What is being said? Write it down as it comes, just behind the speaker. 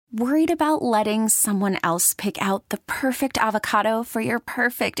Worried about letting someone else pick out the perfect avocado for your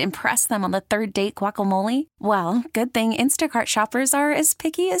perfect impress them on the third date guacamole? Well, good thing Instacart shoppers are as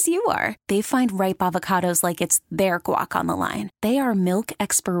picky as you are. They find ripe avocados like it's their guac on the line. They are milk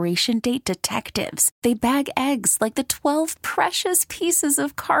expiration date detectives. They bag eggs like the 12 precious pieces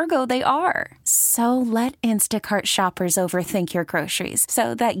of cargo they are. So let Instacart shoppers overthink your groceries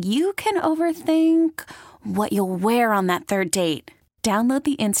so that you can overthink what you'll wear on that third date. Download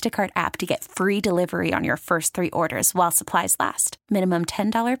the Instacart app to get free delivery on your first 3 orders while supplies last. Minimum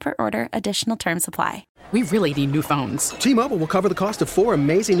 $10 per order. Additional terms apply. We really need new phones. T-Mobile will cover the cost of 4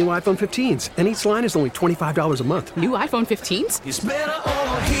 amazing new iPhone 15s, and each line is only $25 a month. New iPhone 15s? It's better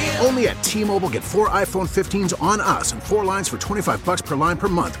over here. Only at T-Mobile, get 4 iPhone 15s on us and 4 lines for $25 per line per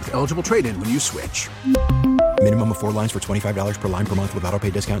month with eligible trade-in when you switch. Minimum of 4 lines for $25 per line per month with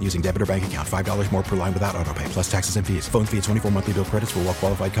autopay discount using debit or bank account. $5 more per line without autopay, plus taxes and fees. Phone fee at 24 monthly bill credits for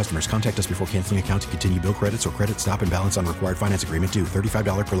well-qualified customers. Contact us before canceling account to continue bill credits or credit stop and balance on required finance agreement due.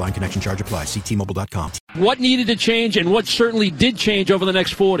 $35 per line connection charge applies. See T-Mobile.com. What needed to change and what certainly did change over the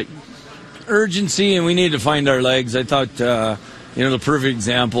next 40? Urgency, and we need to find our legs. I thought, the perfect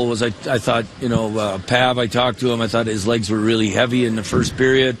example was I thought, Pav, I talked to him. I thought his legs were really heavy in the first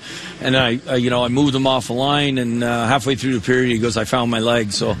period. And I moved him off the line, and halfway through the period, he goes, I found my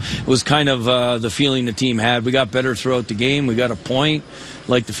legs. So it was kind of the feeling the team had. We got better throughout the game. We got a point.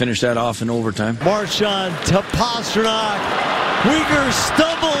 Like to finish that off in overtime. Marchand to Pastrnak. Weegar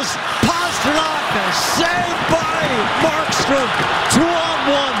stumbles. Pastrnak saved by Markstrom.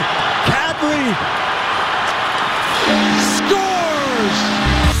 2-on-1. Kadri scores.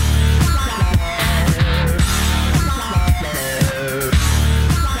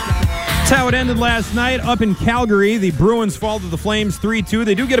 That's how it ended last night up in Calgary. The Bruins fall to the Flames 3-2.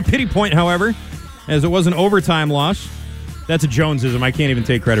 They do get a pity point, however, as it was an overtime loss. That's a Jonesism. I can't even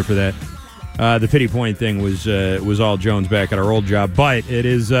take credit for that. The pity point thing was all Jones back at our old job. But it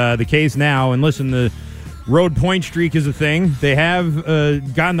is the case now. And listen, the road point streak is a thing. They have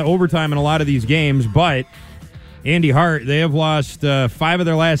gotten to overtime in a lot of these games. But Andy Hart, they have lost 5 of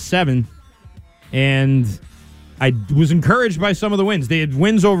their last 7. And I was encouraged by some of the wins. They had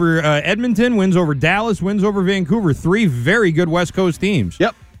wins over Edmonton, wins over Dallas, wins over Vancouver. 3 very good West Coast teams.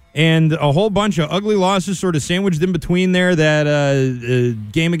 Yep. And a whole bunch of ugly losses sort of sandwiched in between there. That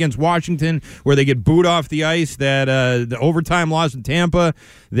game against Washington where they get booed off the ice. That the overtime loss in Tampa.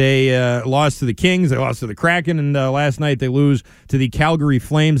 They lost to the Kings. They lost to the Kraken. And last night they lose to the Calgary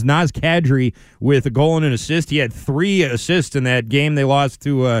Flames. Naz Kadri with a goal and an assist. He had 3 assists in that game. They lost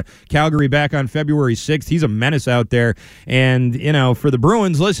to Calgary back on February 6th. He's a menace out there. And, for the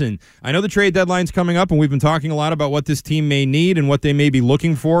Bruins, listen, I know the trade deadline's coming up, and we've been talking a lot about what this team may need and what they may be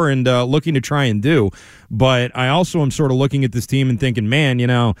looking for and looking to try and do. But I also am sort of looking at this team and thinking,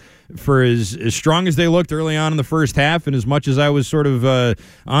 man, for as strong as they looked early on in the first half, and as much as I was sort of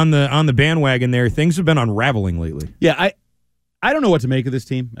on the bandwagon there, things have been unraveling lately. Yeah, I don't know what to make of this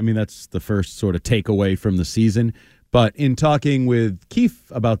team. I mean, that's the first sort of takeaway from the season. But in talking with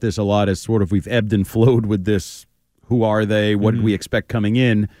Keefe about this a lot, as sort of we've ebbed and flowed with this, who are they? What did we expect coming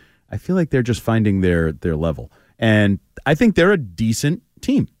in? I feel like they're just finding their level. And I think they're a decent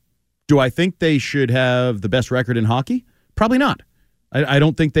team. Do I think they should have the best record in hockey? Probably not. I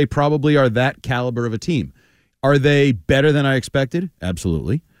don't think they probably are that caliber of a team. Are they better than I expected?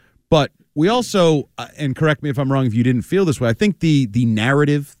 Absolutely. But we also, and correct me if I'm wrong if you didn't feel this way, I think the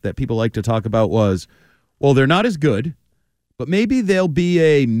narrative that people like to talk about was, well, they're not as good, but maybe they'll be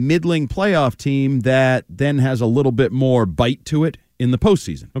a middling playoff team that then has a little bit more bite to it in the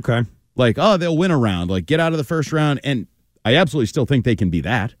postseason. Okay. Like, they'll win a round, like get out of the first round. And I absolutely still think they can be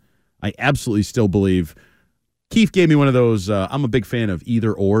that. I absolutely still believe. Keefe gave me one of those, I'm a big fan of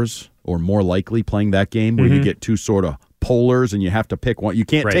either ors or more likely playing that game where you get 2 sort of polars and you have to pick one. You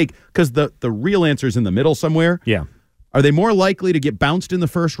can't take, because the real answer is in the middle somewhere. Yeah. Are they more likely to get bounced in the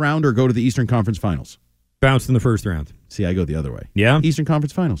first round or go to the Eastern Conference Finals? Bounced in the first round. See, I go the other way. Yeah. Eastern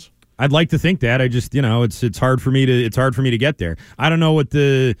Conference Finals. I'd like to think that. I just, it's hard for me to get there. I don't know what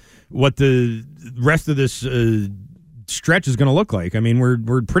the rest of this stretch is going to look like. I mean,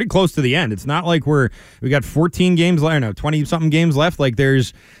 we're pretty close to the end. It's not like we got 14 games left, 20-something games left. Like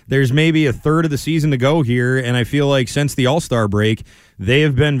there's maybe a third of the season to go here, and I feel like since the All-Star break, they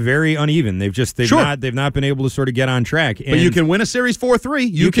have been very uneven. They've not been able to sort of get on track. But you can win a series 4-3.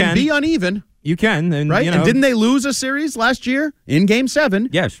 You can be uneven. You can, and right. And didn't they lose a series last year in Game 7?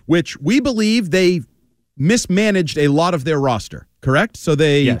 Yes, which we believe they mismanaged a lot of their roster. Correct. So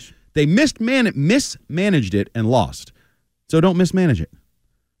they mismanaged it and lost. So don't mismanage it.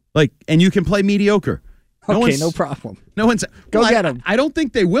 And you can play mediocre. Okay, no problem. No one's Go get him. I don't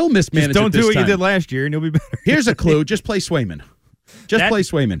think they will mismanage. Just don't do what time. you did last year, and you'll be better. Here's a clue: just play Swayman. Play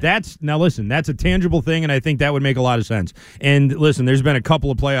Swayman. Now listen, that's a tangible thing, and I think that would make a lot of sense. And listen, there's been a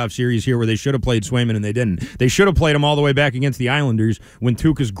couple of playoff series here where they should have played Swayman and they didn't. They should have played him all the way back against the Islanders when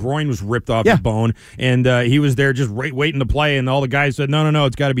Tuukka's groin was ripped off his bone, and he was there just waiting to play, and all the guys said, no,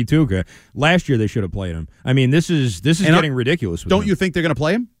 it's got to be Tuukka. Last year they should have played him. I mean, this is getting ridiculous. Don't you think they're going to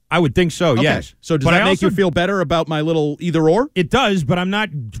play him? I would think so, okay. Yes. So does that make you feel better about my little either-or? It does, but I'm not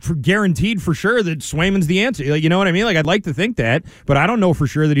guaranteed for sure that Swayman's the answer. You know what I mean? I'd like to think that, but I don't know for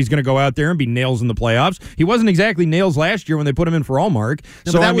sure that he's going to go out there and be nails in the playoffs. He wasn't exactly nails last year when they put him in for Allmark.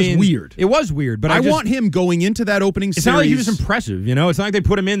 No, so that was weird. It was weird, but I want him going into that opening series. It's not like he was impressive, It's not like they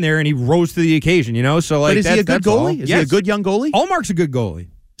put him in there and he rose to the occasion, So, but is he a good goalie? Is he a good young goalie? Allmark's a good goalie.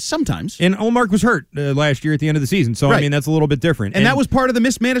 Sometimes. And Allmark was hurt last year at the end of the season, so, I mean, that's a little bit different. And that was part of the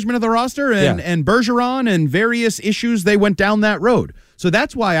mismanagement of the roster and Bergeron and various issues. They went down that road. So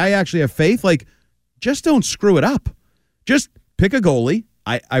that's why I actually have faith. Just don't screw it up. Just pick a goalie.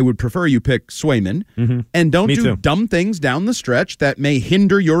 I would prefer you pick Swayman. And don't do dumb things down the stretch that may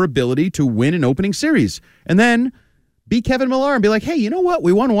hinder your ability to win an opening series. And then be Kevin Millar and be like, hey, you know what?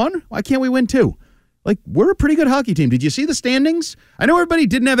 We won one. Why can't we win two? We're a pretty good hockey team. Did you see the standings? I know everybody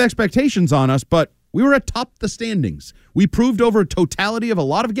didn't have expectations on us, but we were atop the standings. We proved over a totality of a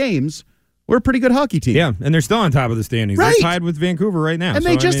lot of games we're a pretty good hockey team. Yeah, and they're still on top of the standings. Right. They're tied with Vancouver right now. And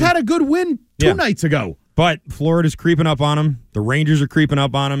they just had a good win two nights ago. But Florida's creeping up on them. The Rangers are creeping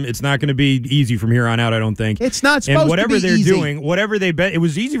up on them. It's not going to be easy from here on out, I don't think. It's not supposed to be easy. And whatever they're doing, whatever they bet, it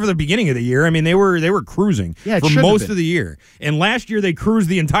was easy for the beginning of the year. I mean, they were cruising for most of the year. And last year they cruised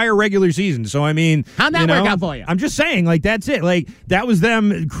the entire regular season. So, I mean, how'd that work out for you? I'm just saying, that's it. That was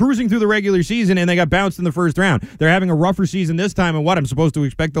them cruising through the regular season, and they got bounced in the first round. They're having a rougher season this time, and what, I'm supposed to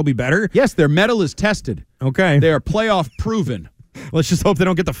expect they'll be better? Yes, their mettle is tested. Okay. They are playoff proven. Let's just hope they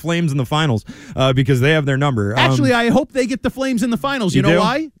don't get the Flames in the finals because they have their number. Actually, I hope they get the Flames in the finals. You know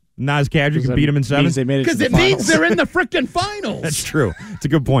why? Nas Kadri can beat them in 7. Because it means they're in the frickin' finals. That's true. It's a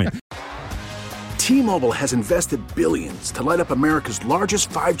good point. T-Mobile has invested billions to light up America's largest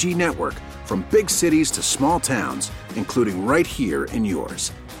 5G network, from big cities to small towns, including right here in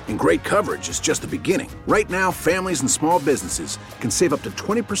yours. And great coverage is just the beginning. Right now, families and small businesses can save up to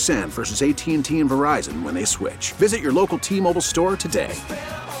 20% versus AT&T and Verizon when they switch. Visit your local T-Mobile store today.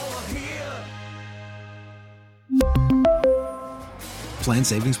 Plan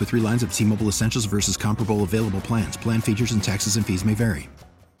savings with 3 lines of T-Mobile Essentials versus comparable available plans. Plan features and taxes and fees may vary.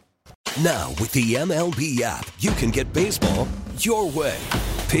 Now, with the MLB app, you can get baseball your way.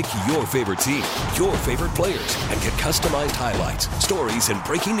 Pick your favorite team, your favorite players, and get customized highlights, stories, and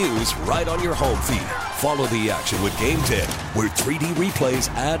breaking news right on your home feed. Follow the action with Game 10, where 3D replays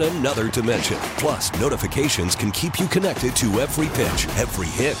add another dimension. Plus, notifications can keep you connected to every pitch, every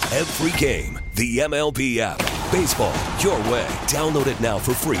hit, every game. The MLB app. Baseball your way. Download it now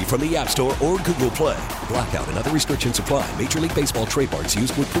for free from the App Store or Google Play. Blackout and other restrictions apply. Major League Baseball trademarks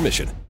used with permission.